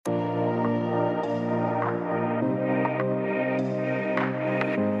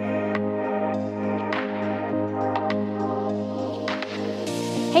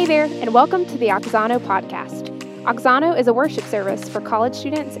there, and welcome to the Auxano podcast. Auxano is a worship service for college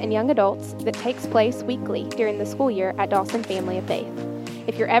students and young adults that takes place weekly during the school year at Dawson Family of Faith.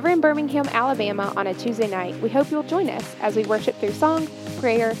 If you're ever in Birmingham, Alabama on a Tuesday night, we hope you'll join us as we worship through song,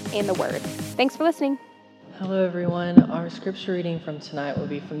 prayer, and the Word. Thanks for listening. Hello everyone. Our scripture reading from tonight will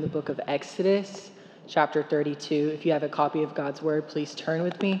be from the book of Exodus, chapter 32. If you have a copy of God's Word, please turn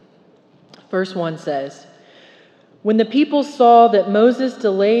with me. Verse 1 says, "When the people saw that Moses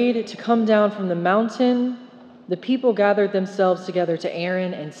delayed to come down from the mountain, the people gathered themselves together to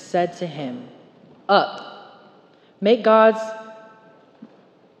Aaron and said to him, 'Up, make us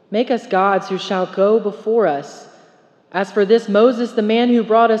gods who shall go before us. As for this Moses, the man who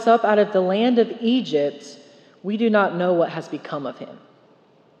brought us up out of the land of Egypt, we do not know what has become of him.'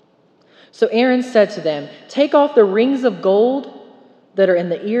 So Aaron said to them, 'Take off the rings of gold that are in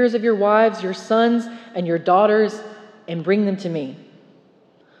the ears of your wives, your sons, and your daughters, and bring them to me.'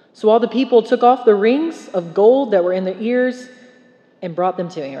 So all the people took off the rings of gold that were in their ears and brought them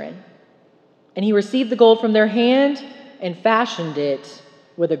to Aaron. And he received the gold from their hand and fashioned it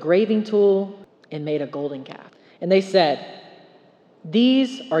with a graving tool and made a golden calf. And they said,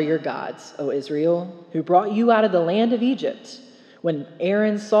 'These are your gods, O Israel, who brought you out of the land of Egypt.' When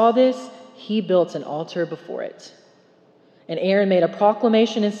Aaron saw this, he built an altar before it. And Aaron made a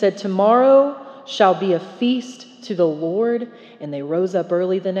proclamation and said, 'Tomorrow shall be a feast to the Lord.' And they rose up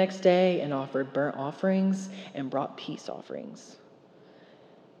early the next day and offered burnt offerings and brought peace offerings.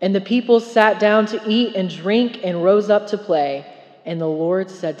 And the people sat down to eat and drink and rose up to play. And the Lord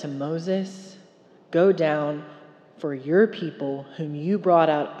said to Moses, 'Go down, for your people whom you brought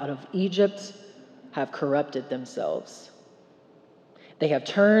out of Egypt have corrupted themselves. They have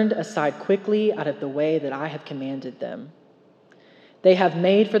turned aside quickly out of the way that I have commanded them. They have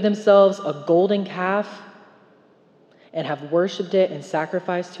made for themselves a golden calf and have worshipped it and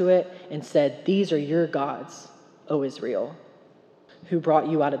sacrificed to it and said, "These are your gods, O Israel, who brought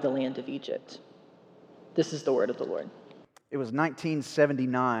you out of the land of Egypt." This is the word of the Lord. It was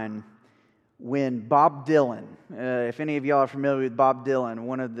 1979 when Bob Dylan, if any of y'all are familiar with Bob Dylan,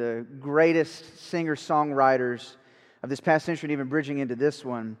 one of the greatest singer-songwriters of this past century and even bridging into this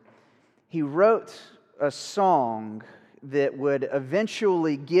one, he wrote a song that would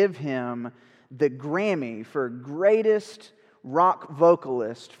eventually give him the Grammy for greatest rock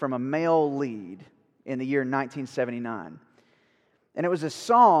vocalist from a male lead in the year 1979. And it was a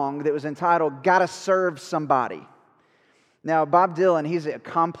song that was entitled "Gotta Serve Somebody." Now, Bob Dylan, he's a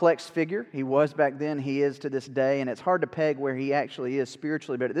complex figure. He was back then, he is to this day, and it's hard to peg where he actually is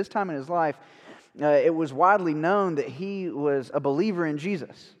spiritually. But at this time in his life, it was widely known that he was a believer in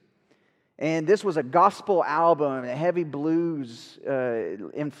Jesus. And this was a gospel album, a heavy blues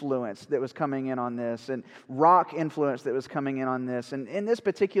influence that was coming in on this, and rock influence that was coming in on this. And in this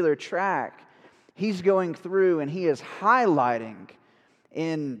particular track, he's going through and he is highlighting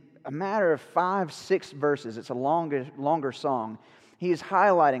in a matter of 5-6 verses. It's a longer song. He is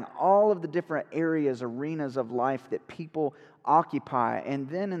highlighting all of the different areas, arenas of life that people occupy. And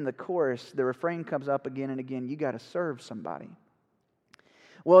then in the chorus, the refrain comes up again and again, "You got to serve somebody."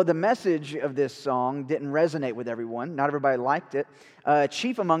 Well, the message of this song didn't resonate with everyone. Not everybody liked it.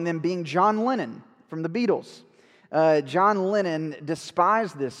 Chief among them being John Lennon from the Beatles. John Lennon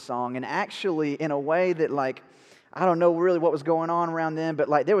despised this song, and actually in a way that, like, I don't know really what was going on around then, but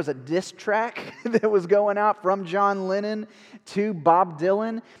like there was a diss track that was going out from John Lennon to Bob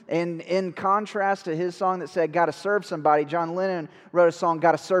Dylan. And in contrast to his song that said, "Gotta serve somebody," John Lennon wrote a song,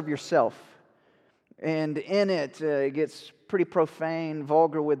 "Gotta serve yourself." And in it, it gets pretty profane,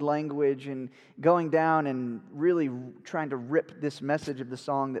 vulgar with language, and going down and really trying to rip this message of the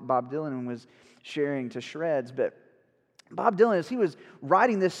song that Bob Dylan was sharing to shreds. But Bob Dylan, as he was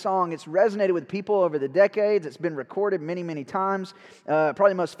writing this song, it's resonated with people over the decades. It's been recorded many, many times,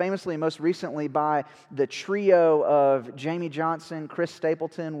 probably most famously and most recently by the trio of Jamie Johnson, Chris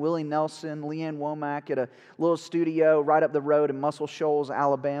Stapleton, Willie Nelson, Leanne Womack at a little studio right up the road in Muscle Shoals,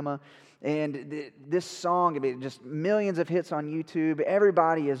 Alabama. And this song, I mean, just millions of hits on YouTube.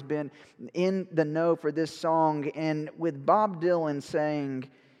 Everybody has been in the know for this song. And with Bob Dylan saying,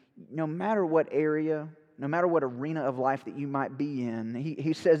 no matter what area, no matter what arena of life that you might be in,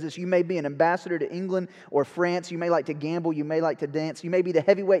 he says this: you may be an ambassador to England or France, you may like to gamble, you may like to dance, you may be the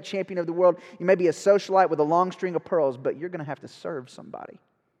heavyweight champion of the world, you may be a socialite with a long string of pearls, but you're going to have to serve somebody.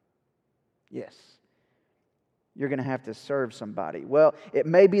 Yes. You're going to have to serve somebody. Well, it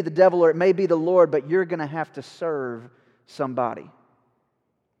may be the devil or it may be the Lord, but you're going to have to serve somebody.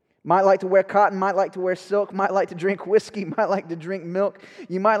 Might like to wear cotton, might like to wear silk, might like to drink whiskey, might like to drink milk.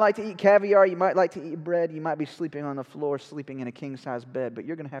 You might like to eat caviar, you might like to eat bread, you might be sleeping on the floor, sleeping in a king-size bed, but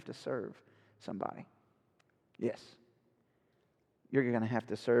you're going to have to serve somebody. Yes. You're going to have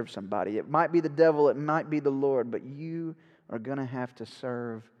to serve somebody. It might be the devil, it might be the Lord, but you are going to have to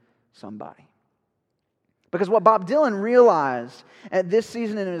serve somebody. Because what Bob Dylan realized at this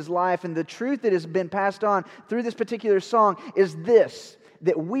season in his life, and the truth that has been passed on through this particular song, is this: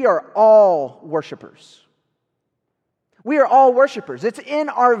 that we are all worshipers. We are all worshipers. It's in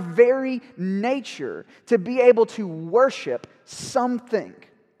our very nature to be able to worship something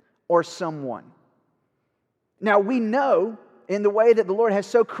or someone. Now, we know in the way that the Lord has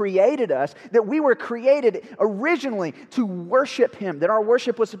so created us that we were created originally to worship Him, that our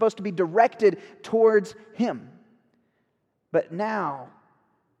worship was supposed to be directed towards Him. But now,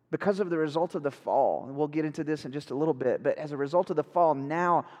 because of the result of the fall, and we'll get into this in just a little bit, but as a result of the fall,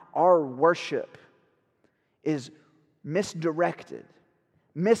 now our worship is misdirected,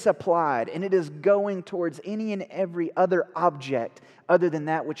 misapplied, and it is going towards any and every other object other than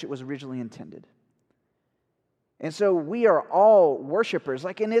that which it was originally intended. And so we are all worshipers.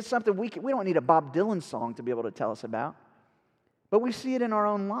 And it's something we don't need a Bob Dylan song to be able to tell us about, but we see it in our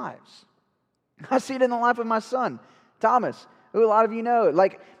own lives. I see it in the life of my son, Thomas, who a lot of you know.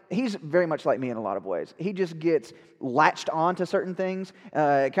 He's very much like me in a lot of ways. He just gets latched on to certain things,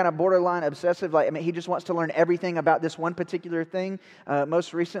 kind of borderline obsessive. He just wants to learn everything about this one particular thing.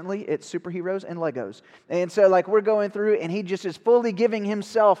 Most recently, it's superheroes and Legos. And so, we're going through, and he just is fully giving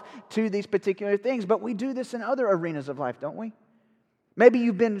himself to these particular things. But we do this in other arenas of life, don't we? Maybe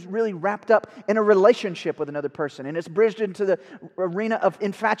you've been really wrapped up in a relationship with another person, and it's bridged into the arena of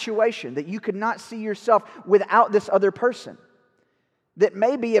infatuation, that you could not see yourself without this other person. That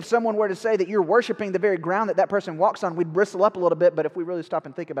maybe if someone were to say that you're worshiping the very ground that person walks on, we'd bristle up a little bit, but if we really stop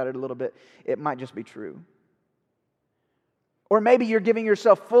and think about it a little bit, it might just be true. Or maybe you're giving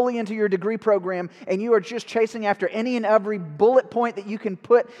yourself fully into your degree program and you are just chasing after any and every bullet point that you can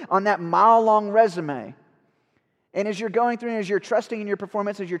put on that mile-long resume. And as you're going through, and as you're trusting in your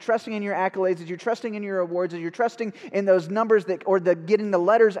performance, as you're trusting in your accolades, as you're trusting in your awards, as you're trusting in those numbers getting the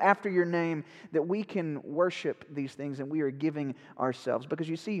letters after your name, that we can worship these things, and we are giving ourselves. Because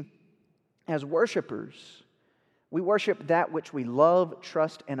you see, as worshipers, we worship that which we love,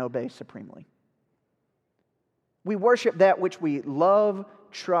 trust, and obey supremely. We worship that which we love,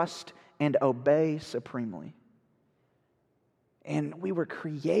 trust, and obey supremely. And we were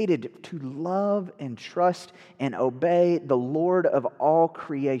created to love and trust and obey the Lord of all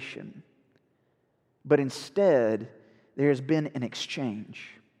creation. But instead, there has been an exchange.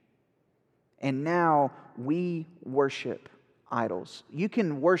 And now we worship idols. You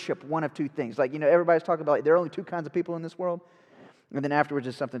can worship one of two things. Everybody's talking about there are only two kinds of people in this world. And then afterwards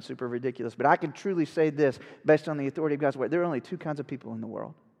it's something super ridiculous. But I can truly say this, based on the authority of God's word, there are only two kinds of people in the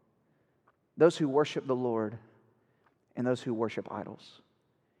world. Those who worship the Lord and those who worship idols.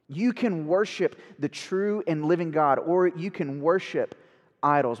 You can worship the true and living God, or you can worship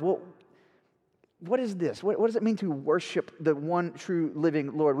idols. Well, what is this? What does it mean to worship the one true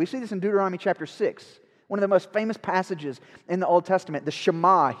living Lord? We see this in Deuteronomy chapter 6, one of the most famous passages in the Old Testament. The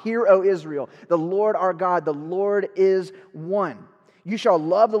Shema, hear, O Israel, the Lord our God, the Lord is one. You shall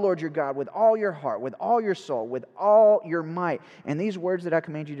love the Lord your God with all your heart, with all your soul, with all your might. And these words that I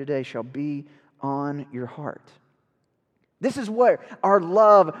command you today shall be on your heart. This is where our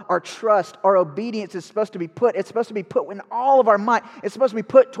love, our trust, our obedience is supposed to be put. It's supposed to be put in all of our might. It's supposed to be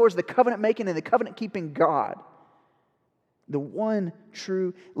put towards the covenant-making and the covenant-keeping God. The one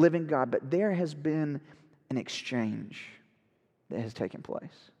true living God. But there has been an exchange that has taken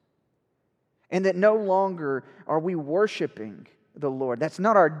place. And that no longer are we worshiping the Lord. That's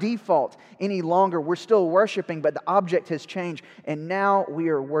not our default any longer. We're still worshiping, but the object has changed. And now we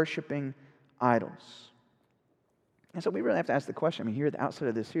are worshiping idols. And so we really have to ask the question, here at the outset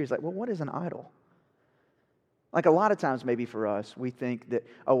of this series, what is an idol? A lot of times maybe for us, we think that,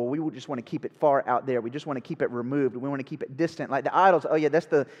 we would just want to keep it far out there. We just want to keep it removed. We want to keep it distant. The idols, that's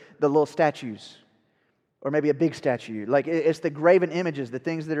the little statues. Or maybe a big statue. It's the graven images, the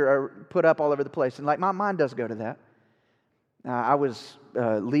things that are put up all over the place. And my mind does go to that. I was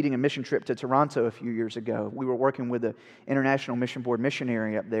leading a mission trip to Toronto a few years ago. We were working with the International Mission Board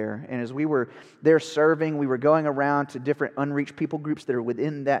missionary up there. And as we were there serving, we were going around to different unreached people groups that are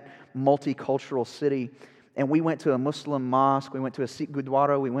within that multicultural city. And we went to a Muslim mosque, we went to a Sikh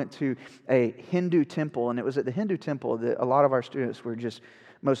Gurdwara, we went to a Hindu temple. And it was at the Hindu temple that a lot of our students were just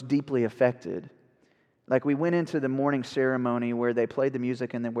most deeply affected. We went into the morning ceremony where they played the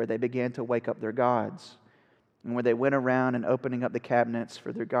music and then where they began to wake up their gods. And where they went around and opening up the cabinets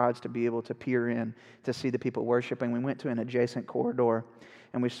for their gods to be able to peer in to see the people worshiping, we went to an adjacent corridor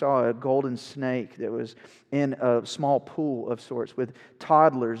and we saw a golden snake that was in a small pool of sorts with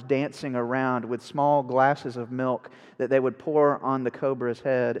toddlers dancing around with small glasses of milk that they would pour on the cobra's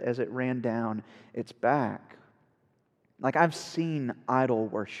head as it ran down its back. Like, I've seen idol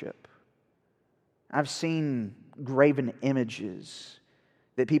worship. I've seen graven images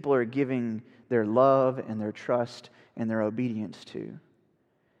that people are giving their love and their trust and their obedience to.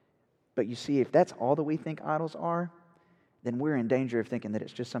 But you see, if that's all that we think idols are, then we're in danger of thinking that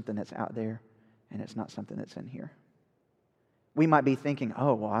it's just something that's out there and it's not something that's in here. We might be thinking,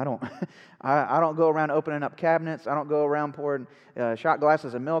 oh, well, I don't go around opening up cabinets. I don't go around pouring shot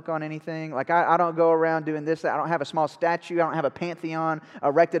glasses of milk on anything. Like, I don't go around doing this, that. I don't have a small statue. I don't have a pantheon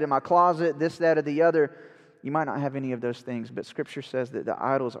erected in my closet, this, that, or the other. You might not have any of those things, but Scripture says that the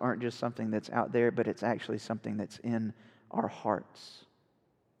idols aren't just something that's out there, but it's actually something that's in our hearts.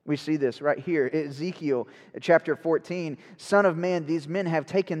 We see this right here, Ezekiel chapter 14. Son of man, these men have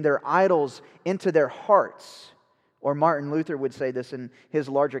taken their idols into their hearts. Or Martin Luther would say this in his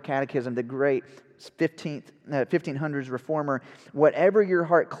larger catechism, the great 1500s reformer. Whatever your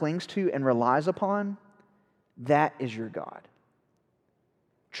heart clings to and relies upon, that is your God.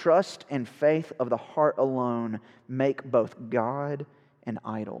 Trust and faith of the heart alone make both God and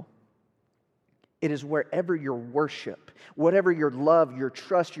idol. It is wherever your worship, whatever your love, your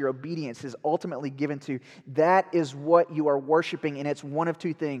trust, your obedience is ultimately given to, that is what you are worshiping, and it's one of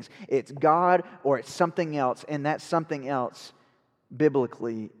two things. It's God or it's something else, and that something else,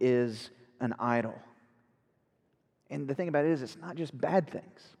 biblically, is an idol. And the thing about it is, it's not just bad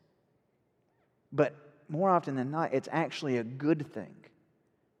things. But more often than not, it's actually a good thing.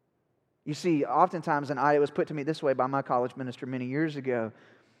 You see, oftentimes an idol was put to me this way by my college minister many years ago,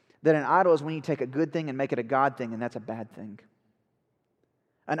 that an idol is when you take a good thing and make it a God thing, and that's a bad thing.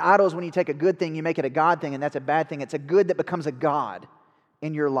 An idol is when you take a good thing, you make it a God thing, and that's a bad thing. It's a good that becomes a God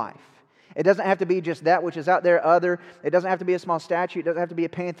in your life. It doesn't have to be just that which is out there other. It doesn't have to be a small statue. It doesn't have to be a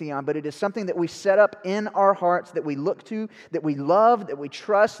pantheon, but it is something that we set up in our hearts, that we look to, that we love, that we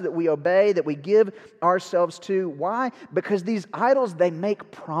trust, that we obey, that we give ourselves to. Why? Because these idols, they make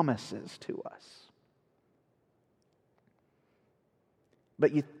promises to us.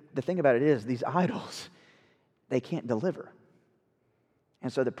 But the thing about it is, these idols, they can't deliver.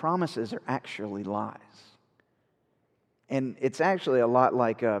 And so the promises are actually lies. And it's actually a lot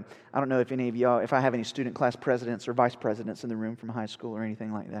like, I don't know if any of y'all, if I have any student class presidents or vice presidents in the room from high school or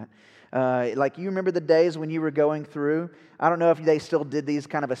anything like that. Like, you remember the days when you were going through, I don't know if they still did these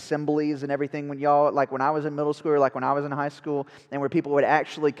kind of assemblies and everything when y'all, like when I was in middle school or like when I was in high school, and where people would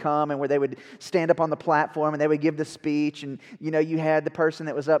actually come and where they would stand up on the platform and they would give the speech, and you had the person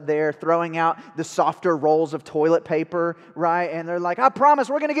that was up there throwing out the softer rolls of toilet paper, right? And they're like, I promise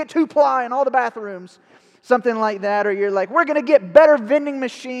we're going to get 2-ply in all the bathrooms. Something like that. Or you're like, we're going to get better vending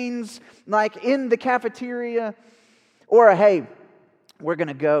machines like in the cafeteria. Or, hey, we're going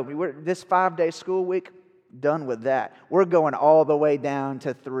to go. This 5-day school week, done with that. We're going all the way down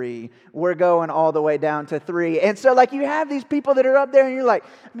to 3. We're going all the way down to 3. And so, like, you have these people that are up there and you're like,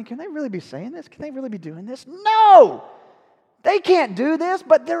 I mean, can they really be saying this? Can they really be doing this? No! They can't do this,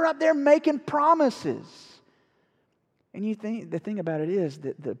 but they're up there making promises. And the thing about it is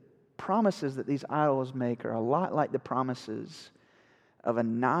that the promises that these idols make are a lot like the promises of a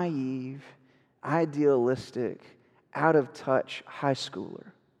naive, idealistic, out-of-touch high schooler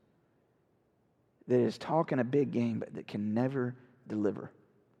that is talking a big game but that can never deliver.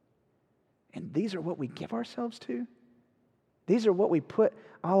 And these are what we give ourselves to. These are what we put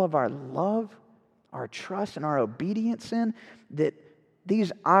all of our love, our trust, and our obedience in. That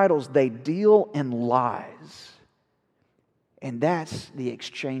these idols, they deal in lies. And that's the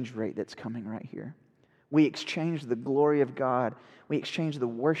exchange rate that's coming right here. We exchange the glory of God. We exchange the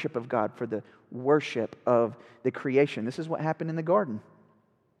worship of God for the worship of the creation. This is what happened in the garden.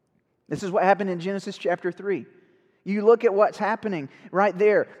 This is what happened in Genesis chapter 3. You look at what's happening right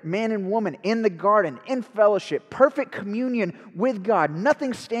there. Man and woman in the garden, in fellowship, perfect communion with God.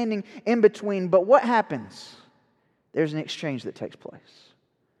 Nothing standing in between. But what happens? There's an exchange that takes place.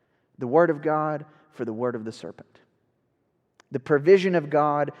 The word of God for the word of the serpent. The provision of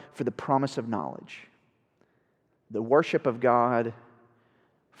God for the promise of knowledge. The worship of God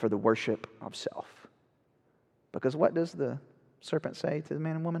for the worship of self. Because what does the serpent say to the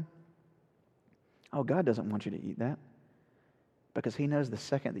man and woman? Oh, God doesn't want you to eat that. Because He knows the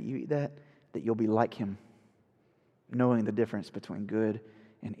second that you eat that you'll be like Him, knowing the difference between good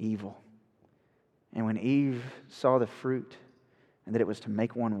and evil. And when Eve saw the fruit and that it was to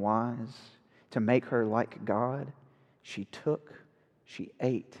make one wise, to make her like God, she took, she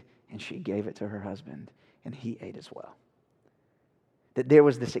ate, and she gave it to her husband, and he ate as well. That there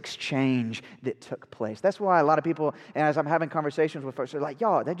was this exchange that took place. That's why a lot of people, and as I'm having conversations with folks, they're like,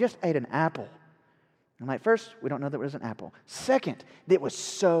 y'all, they just ate an apple. I'm like, first, we don't know that it was an apple. Second, there was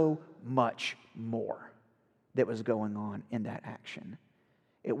so much more that was going on in that action.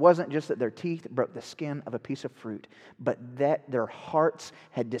 It wasn't just that their teeth broke the skin of a piece of fruit, but that their hearts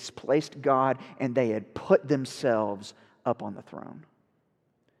had displaced God and they had put themselves up on the throne.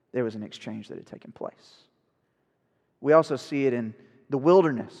 There was an exchange that had taken place. We also see it in the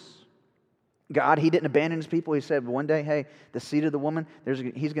wilderness. God, He didn't abandon His people. He said one day, hey, the seed of the woman,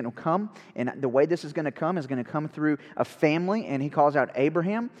 He's going to come. And the way this is going to come through a family. And He calls out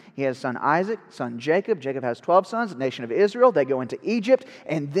Abraham. He has son Isaac, son Jacob. Jacob has 12 sons, the nation of Israel. They go into Egypt.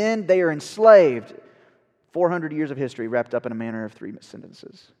 And then they are enslaved. 400 years of history wrapped up in a manner of 3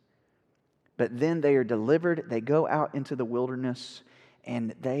 sentences. But then they are delivered. They go out into the wilderness.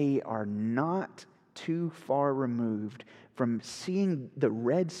 And they are not too far removed from seeing the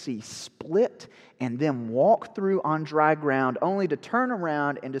Red Sea split and then walk through on dry ground, only to turn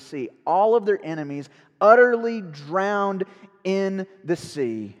around and to see all of their enemies utterly drowned in the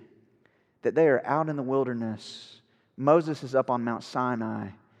sea. That they are out in the wilderness. Moses is up on Mount Sinai,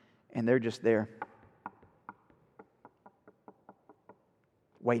 and they're just there,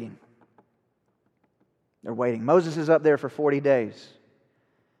 waiting. They're waiting. Moses is up there for 40 days.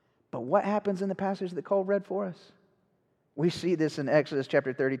 But what happens in the passage that Cole read for us? We see this in Exodus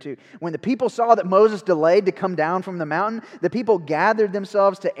chapter 32. When the people saw that Moses delayed to come down from the mountain, the people gathered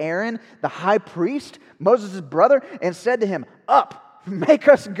themselves to Aaron, the high priest, Moses' brother, and said to him, "Up, make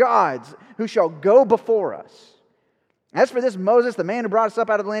us gods who shall go before us. As for this Moses, the man who brought us up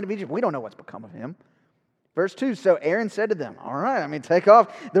out of the land of Egypt, we don't know what's become of him." Verse 2, so Aaron said to them, all right, take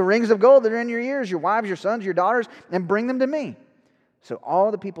off the rings of gold that are in your ears, your wives, your sons, your daughters, and bring them to me. So all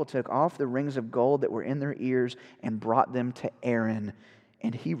the people took off the rings of gold that were in their ears and brought them to Aaron.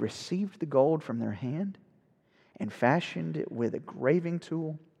 And he received the gold from their hand and fashioned it with a graving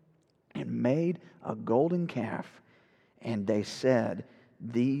tool and made a golden calf. And they said,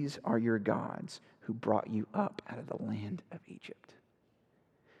 "These are your gods who brought you up out of the land of Egypt."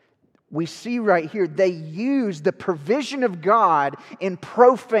 We see right here, they use the provision of God in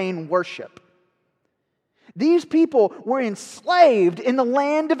profane worship. These people were enslaved in the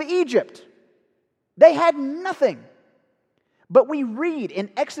land of Egypt. They had nothing. But we read in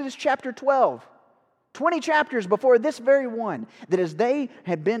Exodus chapter 12, 20 chapters before this very one, that as they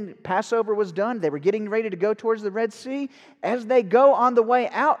had been, Passover was done, they were getting ready to go towards the Red Sea. As they go on the way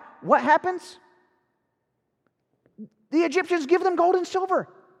out, what happens? The Egyptians give them gold and silver.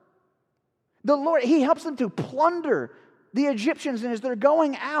 The Lord, He helps them to plunder the Egyptians, and as they're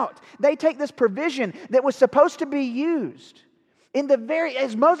going out, they take this provision that was supposed to be used.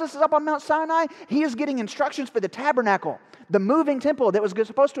 As Moses is up on Mount Sinai, he is getting instructions for the tabernacle, the moving temple that was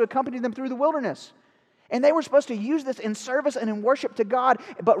supposed to accompany them through the wilderness. And they were supposed to use this in service and in worship to God,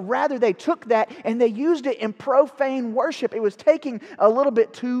 but rather they took that and they used it in profane worship. It was taking a little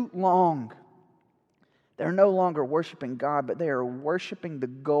bit too long. They're no longer worshiping God, but they are worshiping the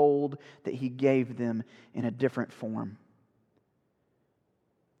gold that He gave them in a different form.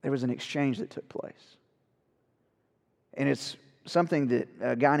 There was an exchange that took place. And it's something that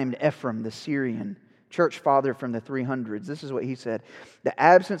a guy named Ephraim, the Syrian church father from the 300s, this is what he said. The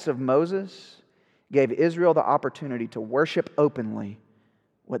absence of Moses gave Israel the opportunity to worship openly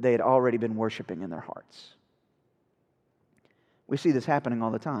what they had already been worshiping in their hearts. We see this happening all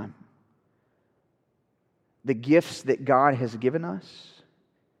the time. The gifts that God has given us,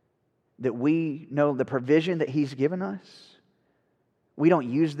 that we know the provision that He's given us, we don't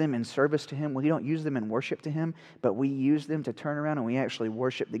use them in service to Him. We don't use them in worship to Him, but we use them to turn around and we actually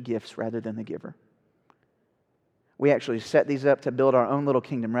worship the gifts rather than the giver. We actually set these up to build our own little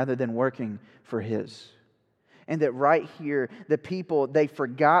kingdom rather than working for His. And that right here, the people, they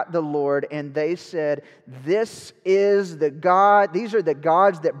forgot the Lord and they said, "This is the God, these are the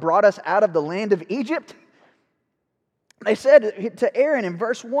gods that brought us out of the land of Egypt." They said to Aaron in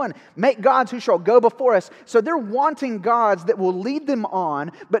verse 1, "Make gods who shall go before us." So they're wanting gods that will lead them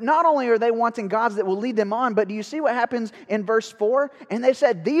on. But not only are they wanting gods that will lead them on, but do you see what happens in verse 4? And they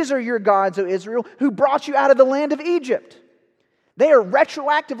said, "These are your gods, O Israel, who brought you out of the land of Egypt." They are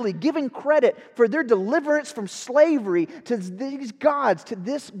retroactively giving credit for their deliverance from slavery to these gods, to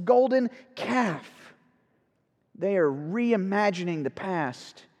this golden calf. They are reimagining the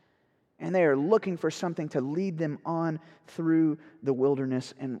past. And they are looking for something to lead them on through the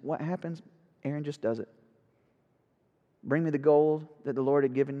wilderness. And what happens? Aaron just does it. Bring me the gold that the Lord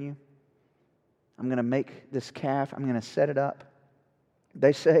had given you. I'm going to make this calf. I'm going to set it up.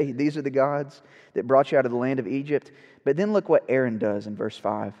 They say, these are the gods that brought you out of the land of Egypt. But then look what Aaron does in verse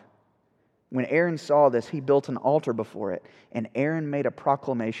 5. When Aaron saw this, he built an altar before it. And Aaron made a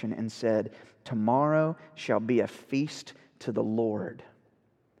proclamation and said, tomorrow shall be a feast to the Lord.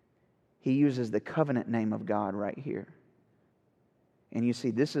 He uses the covenant name of God right here. And you see,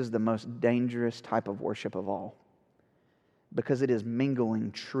 this is the most dangerous type of worship of all, because it is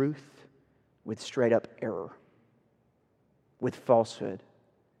mingling truth with straight up error, with falsehood.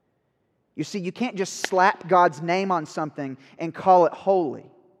 You see, you can't just slap God's name on something and call it holy.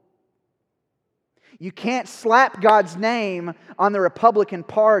 You can't slap God's name on the Republican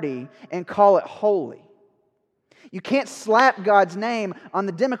Party and call it holy. You can't slap God's name on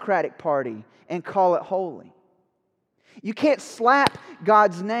the Democratic Party and call it holy. You can't slap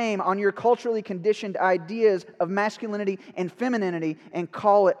God's name on your culturally conditioned ideas of masculinity and femininity and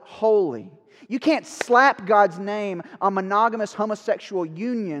call it holy. You can't slap God's name on monogamous homosexual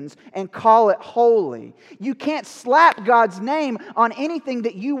unions and call it holy. You can't slap God's name on anything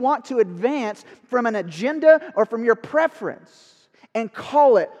that you want to advance from an agenda or from your preference and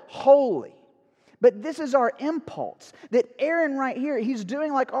call it holy. But this is our impulse. That Aaron right here, he's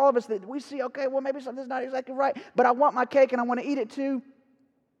doing like all of us, that we see, okay, well maybe something's not exactly right, but I want my cake and I want to eat it too.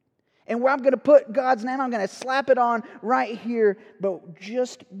 And where I'm going to put God's name, I'm going to slap it on right here. But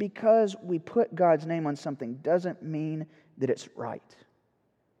just because we put God's name on something doesn't mean that it's right.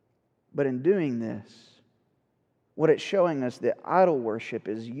 But in doing this, what it's showing us that idol worship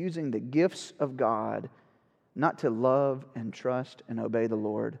is using the gifts of God not to love and trust and obey the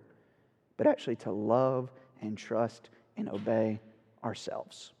Lord, but actually to love and trust and obey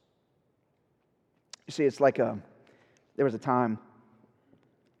ourselves. You see, it's like there was a time,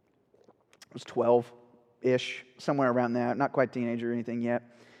 I was 12-ish, somewhere around that, not quite a teenager or anything yet.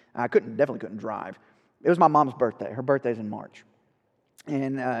 I definitely couldn't drive. It was my mom's birthday. Her birthday's in March.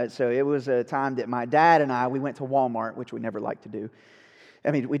 And so it was a time that my dad and we went to Walmart, which we never like to do. I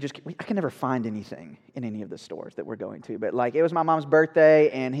mean, I can never find anything in any of the stores that we're going to. But like, it was my mom's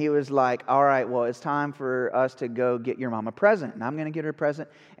birthday, and he was like, all right, well, it's time for us to go get your mom a present. And I'm going to get her a present,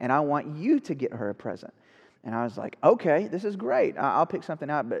 and I want you to get her a present. And I was like, okay, this is great. I'll pick something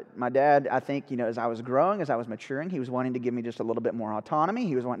out. But my dad, I think, as I was growing, as I was maturing, he was wanting to give me just a little bit more autonomy.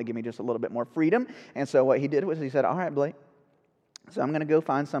 He was wanting to give me just a little bit more freedom. And so what he did was he said, all right, Blake, so I'm going to go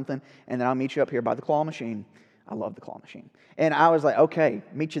find something, and then I'll meet you up here by the claw machine. I love the claw machine. And I was like, okay,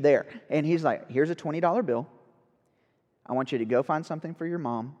 meet you there. And he's like, here's a $20 bill. I want you to go find something for your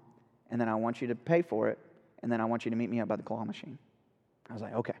mom, and then I want you to pay for it, and then I want you to meet me up by the claw machine. I was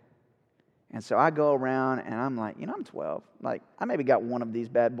like, okay. And so I go around, and I'm like, I'm 12. Like, I maybe got one of these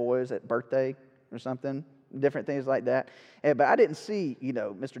bad boys at birthday or something, different things like that. But I didn't see,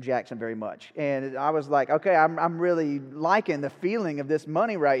 Mr. Jackson very much. And I was like, okay, I'm really liking the feeling of this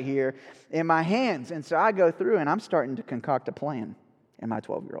money right here in my hands. And so I go through, and I'm starting to concoct a plan in my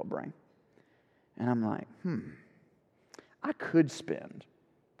 12-year-old brain. And I'm like, I could spend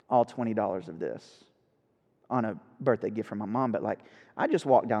all $20 of this on a birthday gift for my mom, but I just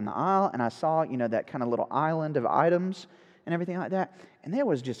walked down the aisle and I saw, that kind of little island of items and everything like that. And there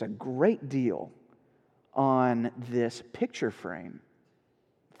was just a great deal on this picture frame.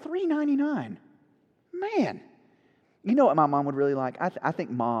 $3.99. Man. You know what my mom would really like? I think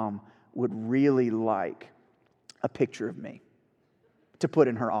Mom would really like a picture of me to put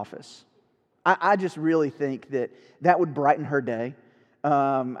in her office. I just really think that would brighten her day.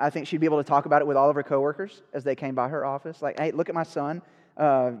 I think she'd be able to talk about it with all of her coworkers as they came by her office. Like, hey, look at my son.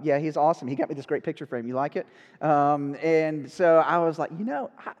 Yeah, he's awesome. He got me this great picture frame. You like it? And so I was like,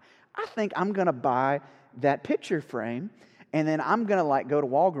 I think I'm going to buy that picture frame, and then I'm going to go to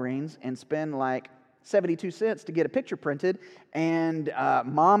Walgreens and spend 72 cents to get a picture printed, and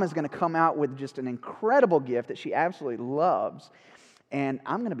Mom is going to come out with just an incredible gift that she absolutely loves, and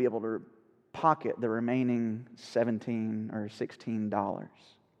I'm going to be able to pocket the remaining $17 or $16.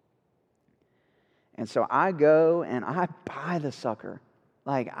 And so I go and I buy the sucker.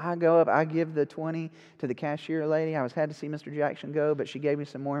 I go up, I give the 20 to the cashier lady. I had to see Mr. Jackson go, but she gave me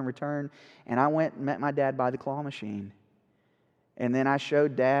some more in return. And I went and met my dad by the claw machine. And then I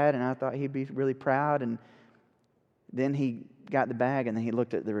showed Dad, and I thought he'd be really proud. And then he got the bag, and then he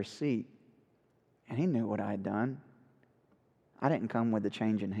looked at the receipt. And he knew what I had done. I didn't come with the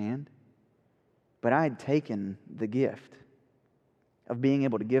change in hand. But I had taken the gift of being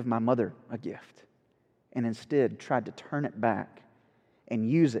able to give my mother a gift, and instead tried to turn it back and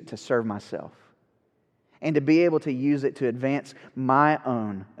use it to serve myself. and to be able to use it to advance my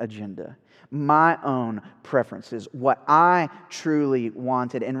own agenda, my own preferences, what I truly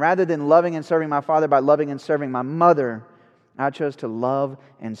wanted. And rather than loving and serving my father by loving and serving my mother, I chose to love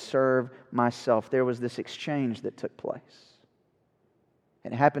and serve myself. There was this exchange that took place.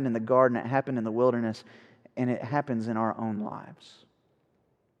 It happened in the garden, it happened in the wilderness, and it happens in our own lives.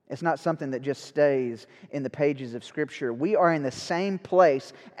 It's not something that just stays in the pages of Scripture. We are in the same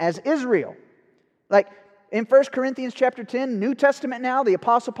place as Israel. Like in 1 Corinthians chapter 10, New Testament now, the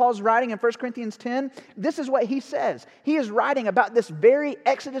Apostle Paul's writing in 1 Corinthians 10, this is what he says. He is writing about this very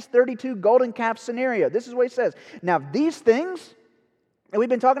Exodus 32 golden calf scenario. This is what he says. Now, these things that we've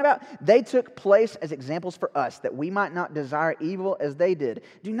been talking about, they took place as examples for us, that we might not desire evil as they did.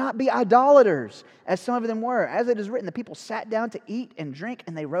 Do not be idolaters, as some of them were. As it is written, the people sat down to eat and drink,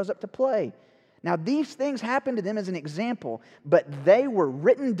 and they rose up to play. Now, these things happened to them as an example, but they were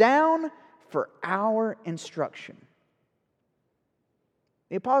written down for our instruction.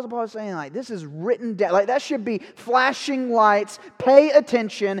 The Apostle Paul is saying, like, this is written down. Like, that should be flashing lights. Pay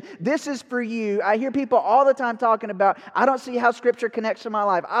attention. This is for you. I hear people all the time talking about, I don't see how Scripture connects to my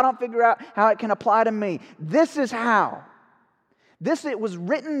life. I don't figure out how it can apply to me. This is how. It was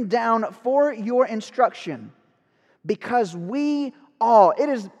written down for your instruction, because it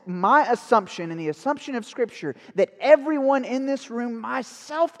is my assumption and the assumption of Scripture that everyone in this room,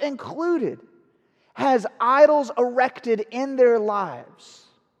 myself included, has idols erected in their lives.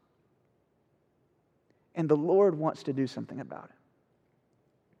 And the Lord wants to do something about it.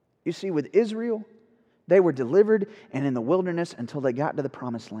 You see, with Israel, they were delivered and in the wilderness until they got to the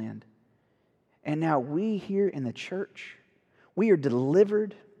promised land. And now we here in the church, we are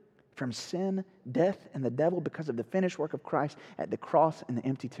delivered from sin, death, and the devil because of the finished work of Christ at the cross and the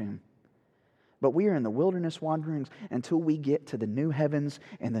empty tomb. But we are in the wilderness wanderings until we get to the new heavens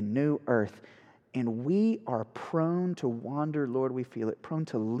and the new earth. And we are prone to wander, Lord, we feel it, prone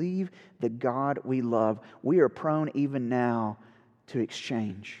to leave the God we love. We are prone even now to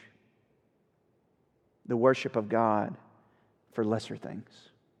exchange the worship of God for lesser things.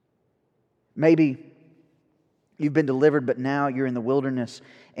 Maybe you've been delivered, but now you're in the wilderness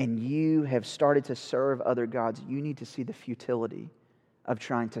and you have started to serve other gods. You need to see the futility of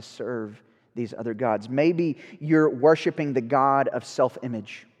trying to serve these other gods. Maybe you're worshiping the God of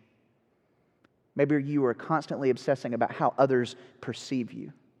self-image. Maybe you are constantly obsessing about how others perceive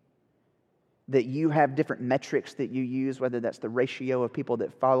you. That you have different metrics that you use, whether that's the ratio of people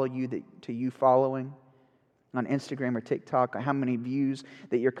that follow you to you following on Instagram or TikTok, or how many views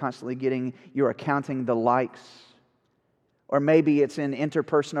that you're constantly getting. You're counting the likes. Or maybe it's in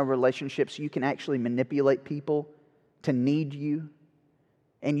interpersonal relationships. You can actually manipulate people to need you.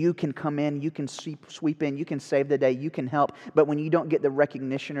 And you can come in, you can sweep in, you can save the day, you can help. But when you don't get the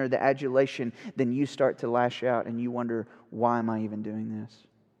recognition or the adulation, then you start to lash out and you wonder, why am I even doing this?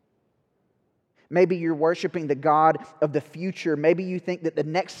 Maybe you're worshiping the God of the future. Maybe you think that the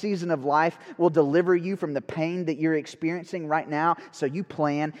next season of life will deliver you from the pain that you're experiencing right now. So you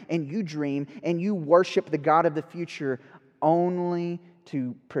plan and you dream and you worship the God of the future only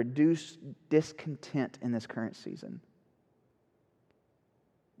to produce discontent in this current season.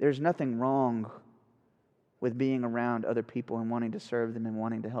 There's nothing wrong with being around other people and wanting to serve them and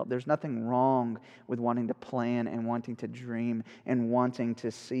wanting to help. There's nothing wrong with wanting to plan and wanting to dream and wanting to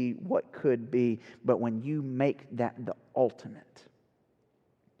see what could be. But when you make that the ultimate,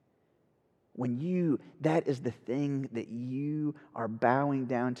 that is the thing that you are bowing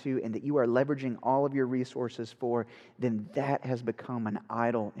down to and that you are leveraging all of your resources for, then that has become an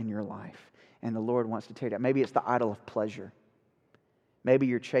idol in your life. And the Lord wants to tear it down. Maybe it's the idol of pleasure. Maybe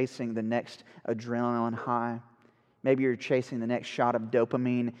you're chasing the next adrenaline high. Maybe you're chasing the next shot of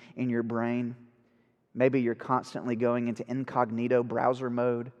dopamine in your brain. Maybe you're constantly going into incognito browser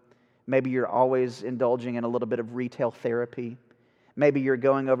mode. Maybe you're always indulging in a little bit of retail therapy. Maybe you're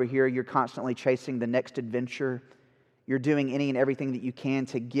going over here, you're constantly chasing the next adventure. You're doing any and everything that you can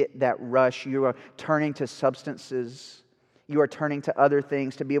to get that rush. You are turning to substances. You are turning to other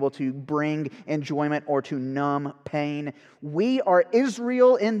things to be able to bring enjoyment or to numb pain. We are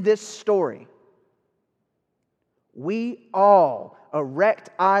Israel in this story. We all erect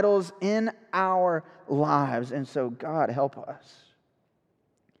idols in our lives. And so, God, help us.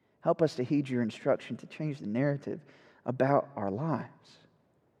 Help us to heed your instruction to change the narrative about our lives.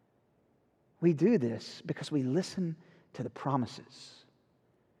 We do this because we listen to the promises,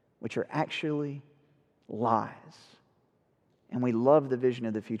 which are actually lies. And we love the vision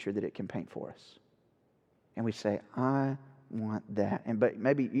of the future that it can paint for us. And we say, I want that. But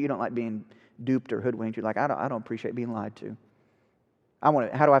maybe you don't like being duped or hoodwinked. You're like, I don't appreciate being lied to.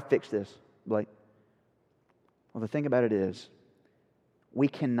 How do I fix this, Blake? Well, the thing about it is, we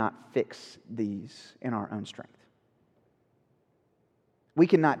cannot fix these in our own strength. We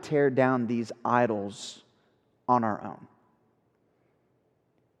cannot tear down these idols on our own.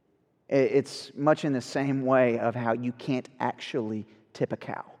 It's much in the same way of how you can't actually tip a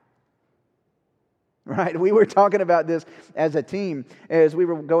cow. Right? We were talking about this as a team as we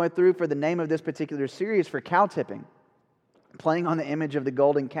were going through for the name of this particular series for cow tipping. Playing on the image of the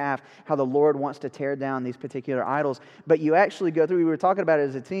golden calf, how the Lord wants to tear down these particular idols. But you actually go through, we were talking about it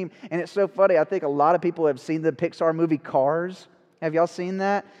as a team, and it's so funny. I think a lot of people have seen the Pixar movie Cars. Have y'all seen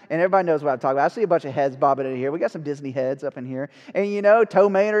that? And everybody knows what I'm talking about. I see a bunch of heads bobbing in here. We got some Disney heads up in here. And you know, Tow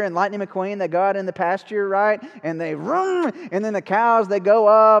Mater and Lightning McQueen, they go out in the pasture, right? And they run. And then the cows, they go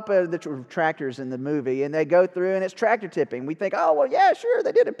up, the tractors in the movie, and they go through, and it's tractor tipping. We think, oh, well, yeah, sure,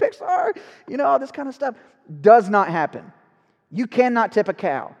 they did it in Pixar. You know, all this kind of stuff. Does not happen. You cannot tip a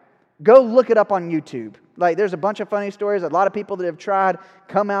cow. Go look it up on YouTube. Like, there's a bunch of funny stories. A lot of people that have tried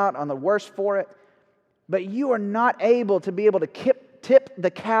come out on the worst for it. But you are not able to be able to tip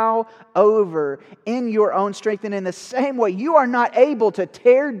the cow over in your own strength. And in the same way, you are not able to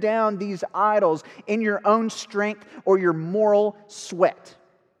tear down these idols in your own strength or your moral sweat.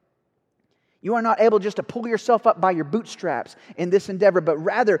 You are not able just to pull yourself up by your bootstraps in this endeavor, but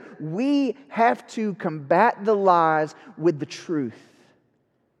rather we have to combat the lies with the truth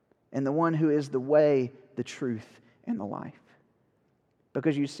and the one who is the way, the truth, and the life.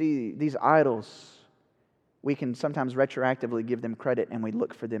 Because you see, these idols, we can sometimes retroactively give them credit and we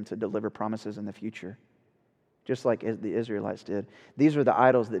look for them to deliver promises in the future. Just like the Israelites did. These are the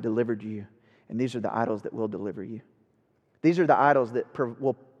idols that delivered you, and these are the idols that will deliver you. These are the idols that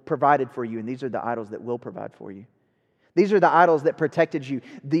will provided for you, and these are the idols that will provide for you. These are the idols that protected you.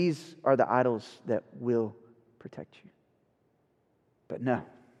 These are the idols that will protect you. But no,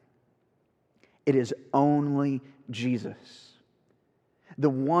 it is only Jesus,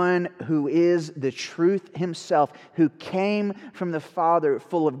 the one who is the truth himself, who came from the Father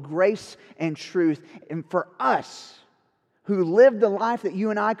full of grace and truth, and for us, who lived the life that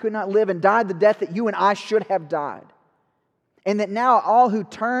you and I could not live and died the death that you and I should have died. And that now all who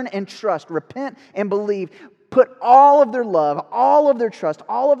turn and trust, repent and believe, put all of their love, all of their trust,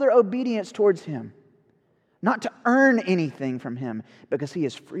 all of their obedience towards Him. Not to earn anything from Him, because He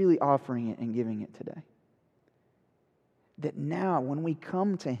is freely offering it and giving it today. That now when we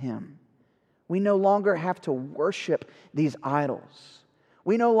come to Him, we no longer have to worship these idols.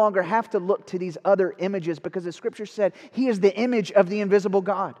 We no longer have to look to these other images, because the Scripture said He is the image of the invisible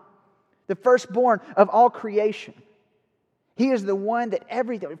God, the firstborn of all creation. He is the one that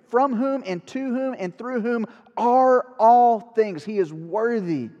everything, from whom and to whom and through whom are all things. He is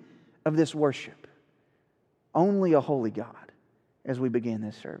worthy of this worship. Only a holy God, as we begin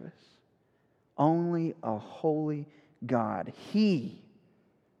this service. Only a holy God. He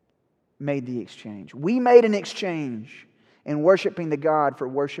made the exchange. We made an exchange in worshiping the God for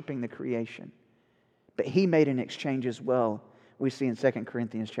worshiping the creation. But He made an exchange as well, we see in 2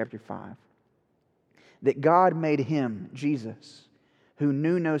 Corinthians chapter 5. That God made Him, Jesus, who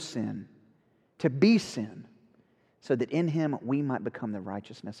knew no sin, to be sin, so that in Him we might become the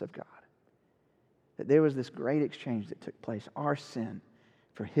righteousness of God. That there was this great exchange that took place, our sin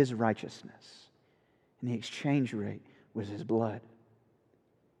for His righteousness. And the exchange rate was His blood.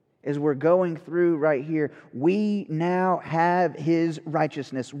 As we're going through right here, we now have His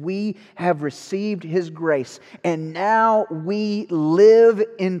righteousness. We have received His grace, and now we live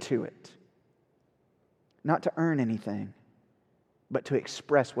into it. Not to earn anything, but to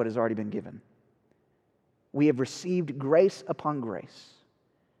express what has already been given. We have received grace upon grace.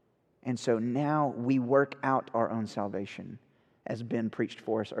 And so now we work out our own salvation, as Ben preached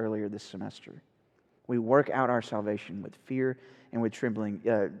for us earlier this semester. We work out our salvation with fear and with trembling.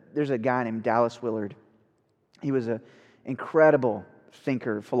 There's a guy named Dallas Willard. He was an incredible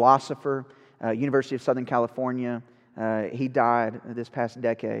thinker, philosopher, University of Southern California. He died this past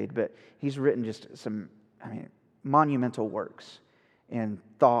decade, but he's written just some monumental works in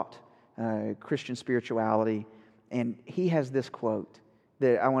thought, Christian spirituality. And he has this quote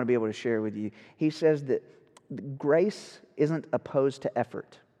that I want to be able to share with you. He says that grace isn't opposed to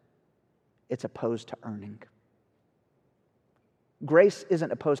effort. It's opposed to earning. Grace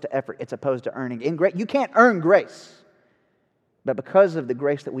isn't opposed to effort. It's opposed to earning. You can't earn grace. But because of the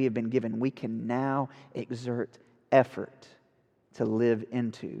grace that we have been given, we can now exert effort to live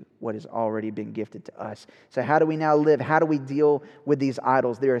into what has already been gifted to us. So how do we now live? How do we deal with these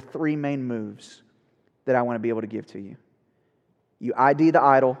idols? There are three main moves that I want to be able to give to you. You ID the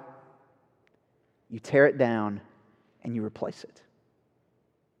idol, you tear it down, and you replace it.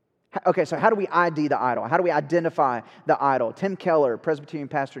 Okay, so how do we ID the idol? How do we identify the idol? Tim Keller, Presbyterian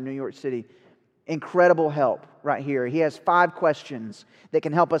pastor in New York City, incredible help right here. He has 5 questions that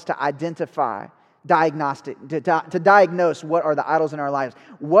can help us to identify, to diagnose what are the idols in our lives.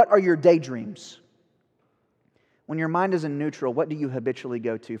 What are your daydreams? When your mind is in neutral, what do you habitually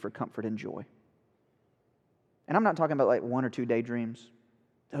go to for comfort and joy? And I'm not talking about like 1 or 2 daydreams.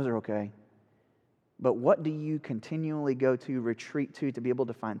 Those are okay. But what do you continually go to, retreat to be able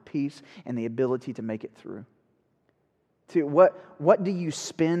to find peace and the ability to make it through? To what do you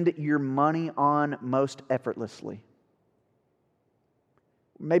spend your money on most effortlessly?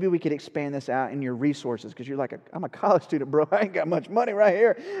 Maybe we could expand this out in your resources, because you're like, I'm a college student, bro. I ain't got much money right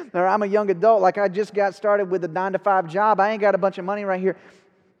here. Or I'm a young adult, like I just got started with a 9-to-5 job. I ain't got a bunch of money right here.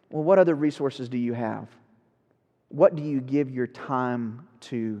 Well, what other resources do you have? What do you give your time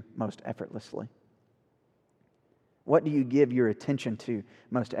to most effortlessly? What do you give your attention to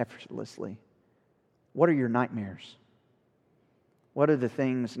most effortlessly? What are your nightmares? What are the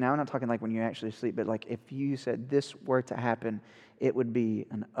things, now I'm not talking like when you actually sleep, but like if you said this were to happen, it would be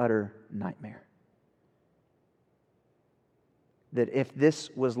an utter nightmare. That if this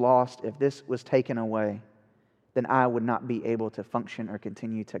was lost, if this was taken away, then I would not be able to function or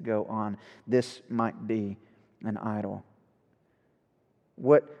continue to go on. This might be an idol.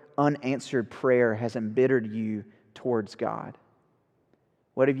 What unanswered prayer has embittered you towards God?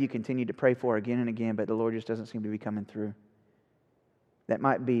 What have you continued to pray for again and again, but the Lord just doesn't seem to be coming through? That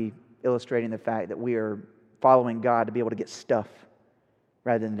might be illustrating the fact that we are following God to be able to get stuff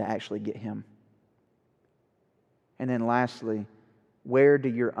rather than to actually get Him. And then lastly, where do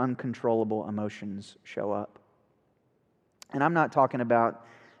your uncontrollable emotions show up? And I'm not talking about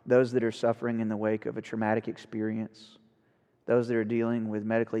those that are suffering in the wake of a traumatic experience, those that are dealing with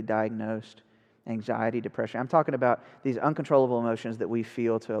medically diagnosed anxiety, depression. I'm talking about these uncontrollable emotions that we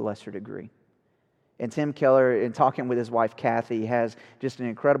feel to a lesser degree. And Tim Keller, in talking with his wife Kathy, has just an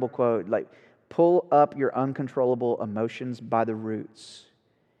incredible quote, like, pull up your uncontrollable emotions by the roots,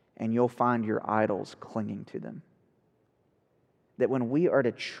 and you'll find your idols clinging to them. That when we are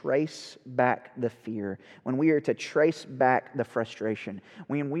to trace back the fear, when we are to trace back the frustration,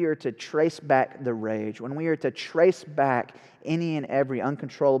 when we are to trace back the rage, when we are to trace back any and every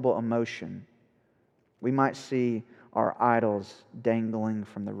uncontrollable emotion, we might see our idols dangling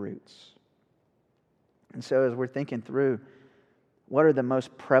from the roots. And so as we're thinking through, what are the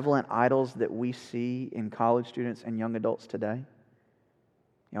most prevalent idols that we see in college students and young adults today?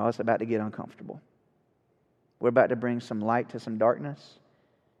 You know, it's about to get uncomfortable. We're about to bring some light to some darkness.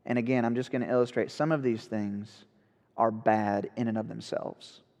 And again, I'm just going to illustrate some of these things are bad in and of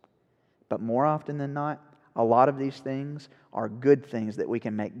themselves. But more often than not, a lot of these things are good things that we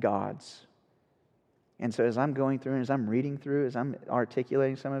can make gods. And so as I'm going through and as I'm reading through, as I'm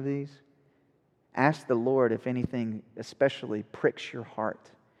articulating some of these, ask the Lord if anything especially pricks your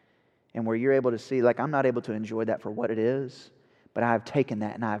heart and where you're able to see, like, I'm not able to enjoy that for what it is, but I've taken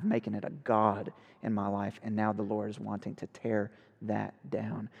that and I've making it a god in my life, and now the Lord is wanting to tear that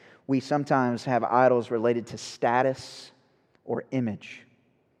down. We sometimes have idols related to status or image,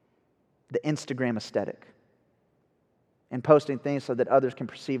 the Instagram aesthetic, and posting things so that others can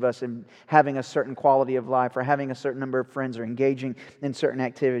perceive us and having a certain quality of life or having a certain number of friends or engaging in certain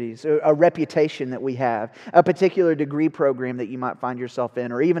activities, a reputation that we have, a particular degree program that you might find yourself in,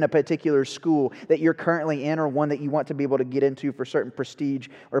 or even a particular school that you're currently in or one that you want to be able to get into for certain prestige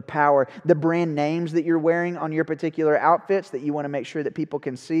or power, the brand names that you're wearing on your particular outfits that you want to make sure that people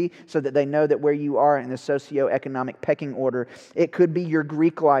can see so that they know that where you are in the socioeconomic pecking order. It could be your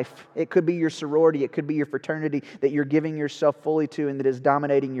Greek life. It could be your sorority. It could be your fraternity that you're giving yourself fully to and that is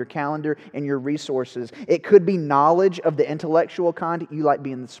dominating your calendar and your resources. It could be knowledge of the intellectual kind. You like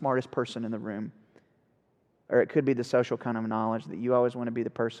being the smartest person in the room. Or it could be the social kind of knowledge that you always want to be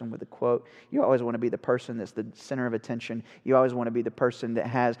the person with the quote. You always want to be the person that's the center of attention. You always want to be the person that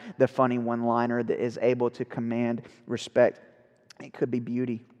has the funny one-liner that is able to command respect. It could be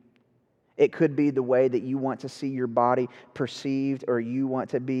beauty. It could be the way that you want to see your body perceived, or you want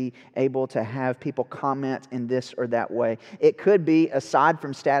to be able to have people comment in this or that way. It could be, aside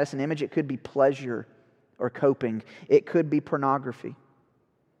from status and image, it could be pleasure or coping. It could be pornography.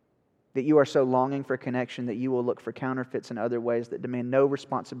 That you are so longing for connection that you will look for counterfeits in other ways that demand no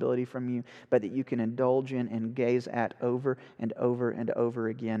responsibility from you, but that you can indulge in and gaze at over and over and over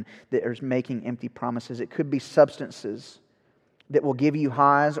again, that is making empty promises. It could be substances that will give you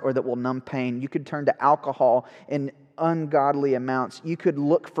highs or that will numb pain. You could turn to alcohol in ungodly amounts. You could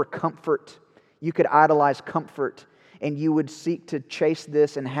look for comfort. You could idolize comfort, and you would seek to chase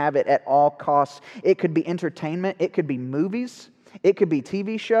this and have it at all costs. It could be entertainment. It could be movies. It could be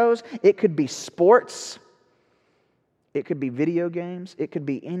TV shows. It could be sports. It could be video games. It could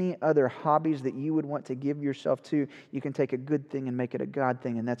be any other hobbies that you would want to give yourself to. You can take a good thing and make it a God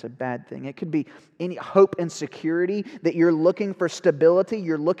thing, and that's a bad thing. It could be any hope and security that you're looking for stability.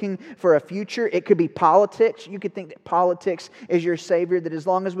 You're looking for a future. It could be politics. You could think that politics is your savior, that as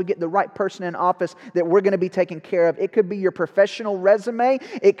long as we get the right person in office, that we're going to be taken care of. It could be your professional resume.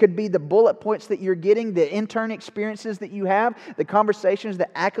 It could be the bullet points that you're getting, the intern experiences that you have, the conversations, the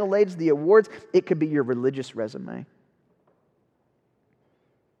accolades, the awards. It could be your religious resume.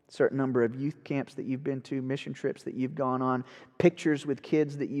 Certain number of youth camps that you've been to, mission trips that you've gone on, pictures with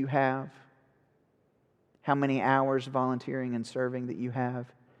kids that you have, how many hours volunteering and serving that you have,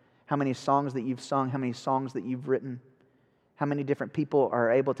 how many songs that you've sung, how many songs that you've written, how many different people are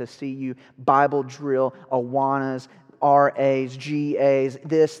able to see you Bible drill, Awanas, RAs, GAs,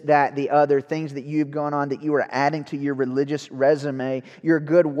 this, that, the other, things that you've gone on that you are adding to your religious resume, your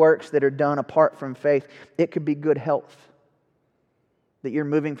good works that are done apart from faith. It could be good health. That you're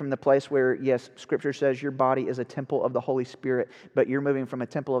moving from the place where, yes, Scripture says your body is a temple of the Holy Spirit, but you're moving from a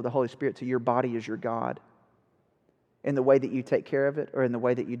temple of the Holy Spirit to your body is your God. In the way that you take care of it or in the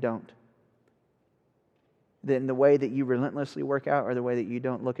way that you don't. In the way that you relentlessly work out or the way that you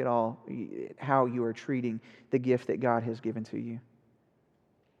don't look at all how you are treating the gift that God has given to you.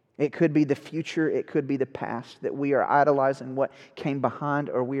 It could be the future, it could be the past, that we are idolizing what came behind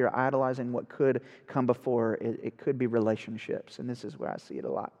or we are idolizing what could come before. It could be relationships, and this is where I see it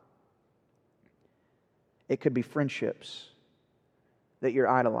a lot. It could be friendships that you're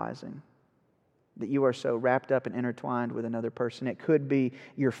idolizing, that you are so wrapped up and intertwined with another person. It could be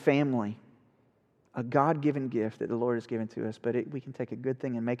your family, a God-given gift that the Lord has given to us, but we can take a good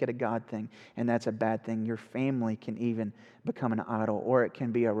thing and make it a God thing, and that's a bad thing. Your family can even become an idol, or it can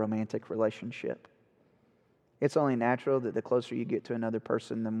be a romantic relationship. It's only natural that the closer you get to another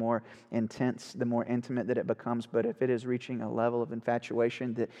person, the more intense, the more intimate that it becomes, but if it is reaching a level of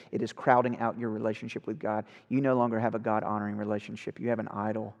infatuation that it is crowding out your relationship with God, you no longer have a God-honoring relationship. You have an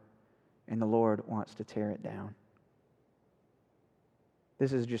idol, and the Lord wants to tear it down.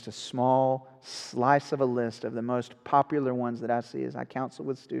 This is just a small slice of a list of the most popular ones that I see as I counsel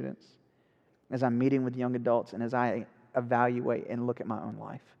with students, as I'm meeting with young adults, and as I evaluate and look at my own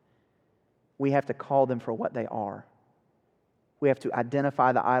life. We have to call them for what they are. We have to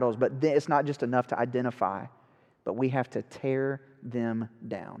identify the idols, but it's not just enough to identify, but we have to tear them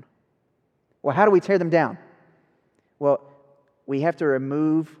down. Well, how do we tear them down? Well, we have to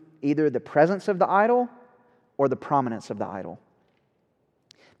remove either the presence of the idol or the prominence of the idol.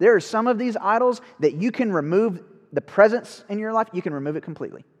 There are some of these idols that you can remove the presence in your life, you can remove it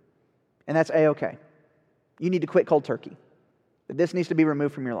completely. And that's A-okay. You need to quit cold turkey. This needs to be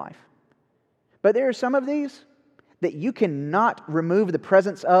removed from your life. But there are some of these that you cannot remove the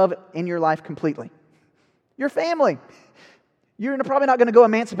presence of in your life completely. Your family. You're probably not going to go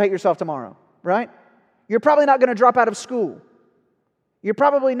emancipate yourself tomorrow, right? You're probably not going to drop out of school. You're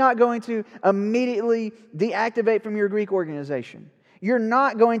probably not going to immediately deactivate from your Greek organization. You're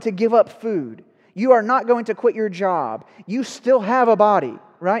not going to give up food. You are not going to quit your job. You still have a body,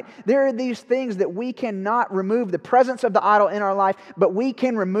 right? There are these things that we cannot remove the presence of the idol in our life, but we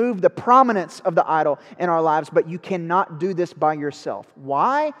can remove the prominence of the idol in our lives, but you cannot do this by yourself.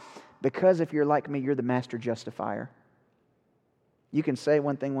 Why? Because if you're like me, you're the master justifier. You can say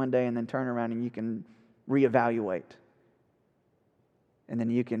one thing one day and then turn around and you can reevaluate. And then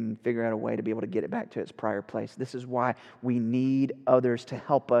you can figure out a way to be able to get it back to its prior place. This is why we need others to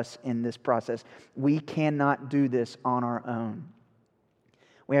help us in this process. We cannot do this on our own.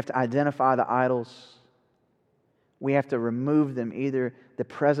 We have to identify the idols. We have to remove them, either the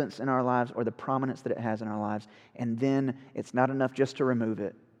presence in our lives or the prominence that it has in our lives. And then it's not enough just to remove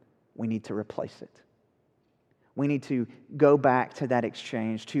it. We need to replace it. We need to go back to that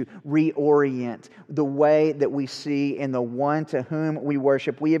exchange, to reorient the way that we see in the one to whom we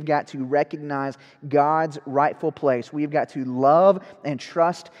worship. We have got to recognize God's rightful place. We have got to love and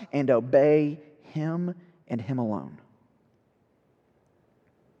trust and obey Him and Him alone.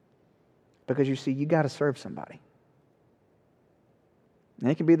 Because you see, you got to serve somebody. And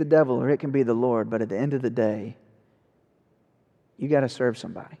it can be the devil or it can be the Lord, but at the end of the day, you got to serve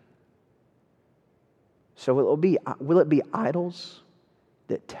somebody. So will it be idols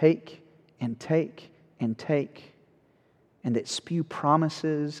that take and take and take and that spew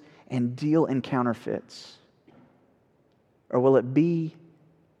promises and deal in counterfeits? Or will it be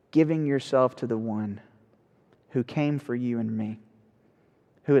giving yourself to the one who came for you and me?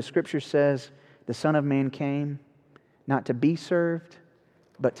 Who, as Scripture says, the Son of Man came not to be served,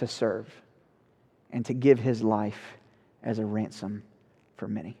 but to serve and to give His life as a ransom for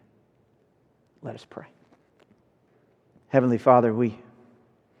many. Let us pray. Heavenly Father, we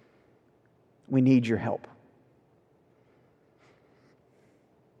need your help.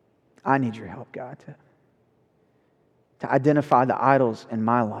 I need your help, God, to identify the idols in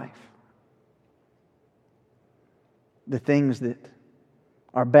my life. The things that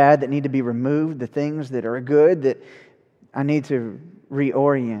are bad that need to be removed, the things that are good that I need to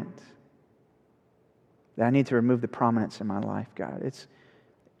reorient, that I need to remove the prominence in my life, God. It's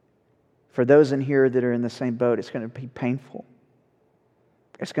for those in here that are in the same boat, it's going to be painful.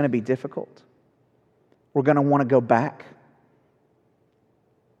 It's going to be difficult. We're going to want to go back.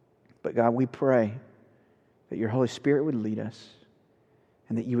 But God, we pray that your Holy Spirit would lead us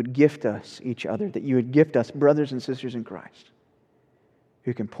and that you would gift us each other, that you would gift us brothers and sisters in Christ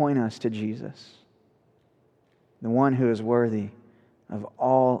who can point us to Jesus, the one who is worthy of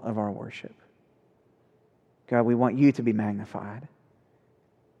all of our worship. God, we want you to be magnified,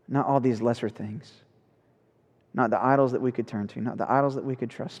 not all these lesser things, not the idols that we could turn to, not the idols that we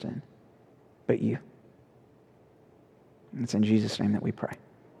could trust in, but you. And it's in Jesus' name that we pray.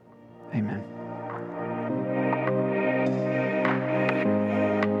 Amen.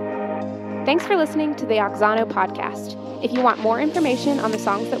 Thanks for listening to the Oxano podcast. If you want more information on the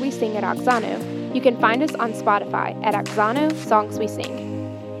songs that we sing at Oxano, you can find us on Spotify at Oxano Songs We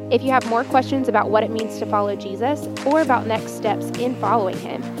Sing. If you have more questions about what it means to follow Jesus or about next steps in following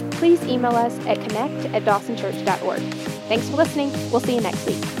him, please email us at connect@dawsonchurch.org. Thanks for listening. We'll see you next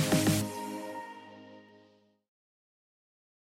week.